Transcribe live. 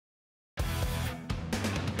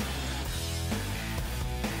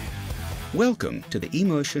Welcome to the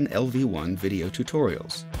eMotion LV1 video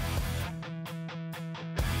tutorials.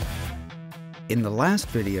 In the last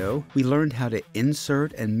video, we learned how to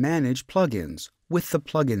insert and manage plugins with the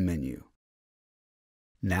plugin menu.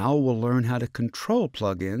 Now we'll learn how to control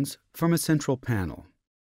plugins from a central panel.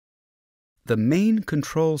 The main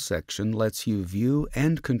control section lets you view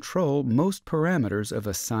and control most parameters of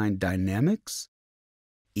assigned dynamics,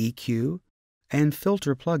 EQ, and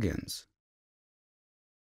filter plugins.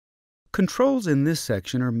 Controls in this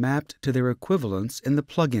section are mapped to their equivalents in the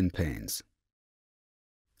plugin panes.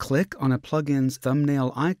 Click on a plugin's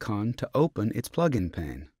thumbnail icon to open its plugin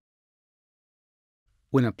pane.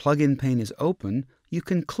 When a plugin pane is open, you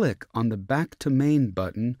can click on the Back to Main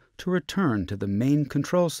button to return to the main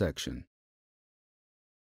control section.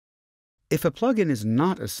 If a plugin is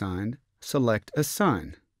not assigned, select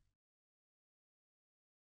Assign.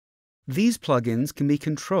 These plugins can be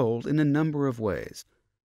controlled in a number of ways.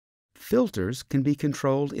 Filters can be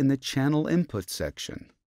controlled in the Channel Input section.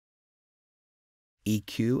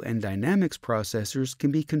 EQ and Dynamics processors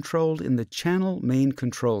can be controlled in the Channel Main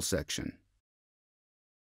Control section.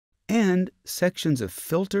 And sections of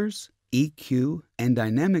Filters, EQ, and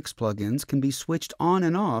Dynamics plugins can be switched on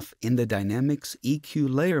and off in the Dynamics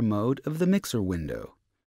EQ layer mode of the Mixer window.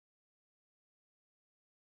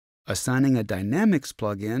 Assigning a Dynamics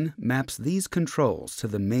plugin maps these controls to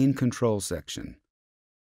the main control section.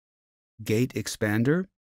 Gate expander,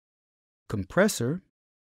 compressor,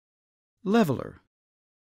 leveler,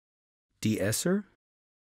 de-esser,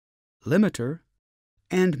 limiter,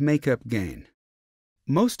 and makeup gain.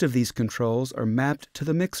 Most of these controls are mapped to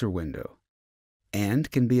the Mixer window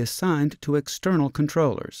and can be assigned to external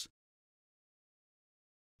controllers.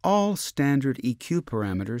 All standard EQ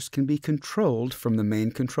parameters can be controlled from the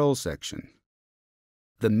main control section.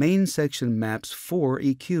 The main section maps 4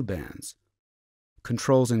 EQ bands.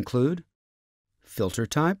 Controls include filter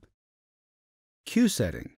type, Q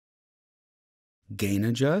setting, gain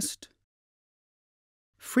adjust,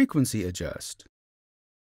 frequency adjust,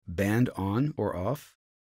 band on or off,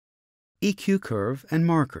 EQ curve, and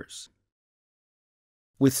markers.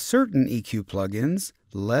 With certain EQ plugins,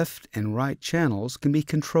 left and right channels can be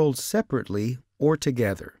controlled separately or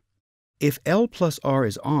together. If L plus R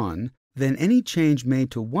is on, then any change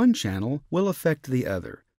made to one channel will affect the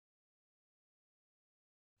other.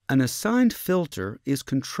 An assigned filter is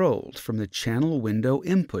controlled from the Channel Window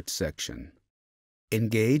Input section.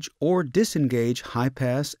 Engage or disengage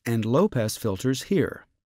high-pass and low-pass filters here.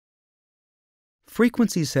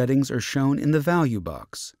 Frequency settings are shown in the value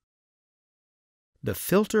box. The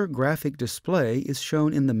filter graphic display is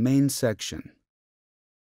shown in the main section.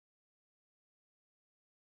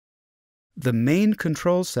 The main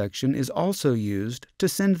control section is also used to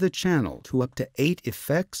send the channel to up to 8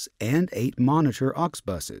 effects and 8 monitor aux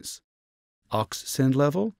buses. Aux send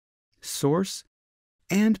level, source,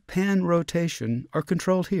 and pan rotation are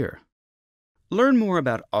controlled here. Learn more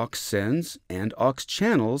about aux sends and aux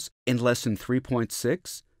channels in Lesson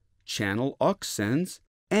 3.6, Channel aux sends,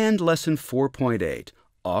 and Lesson 4.8,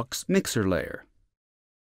 aux mixer layer.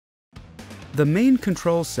 The main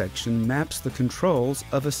control section maps the controls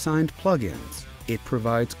of assigned plugins. It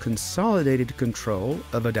provides consolidated control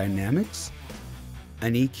of a Dynamics,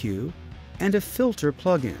 an EQ, and a filter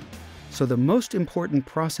plugin, so the most important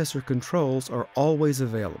processor controls are always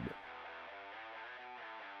available.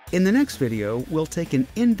 In the next video, we'll take an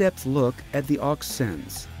in-depth look at the aux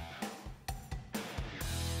sends.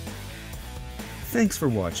 Thanks for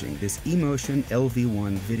watching this eMotion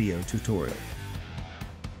LV1 video tutorial.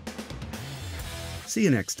 See you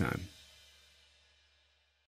next time.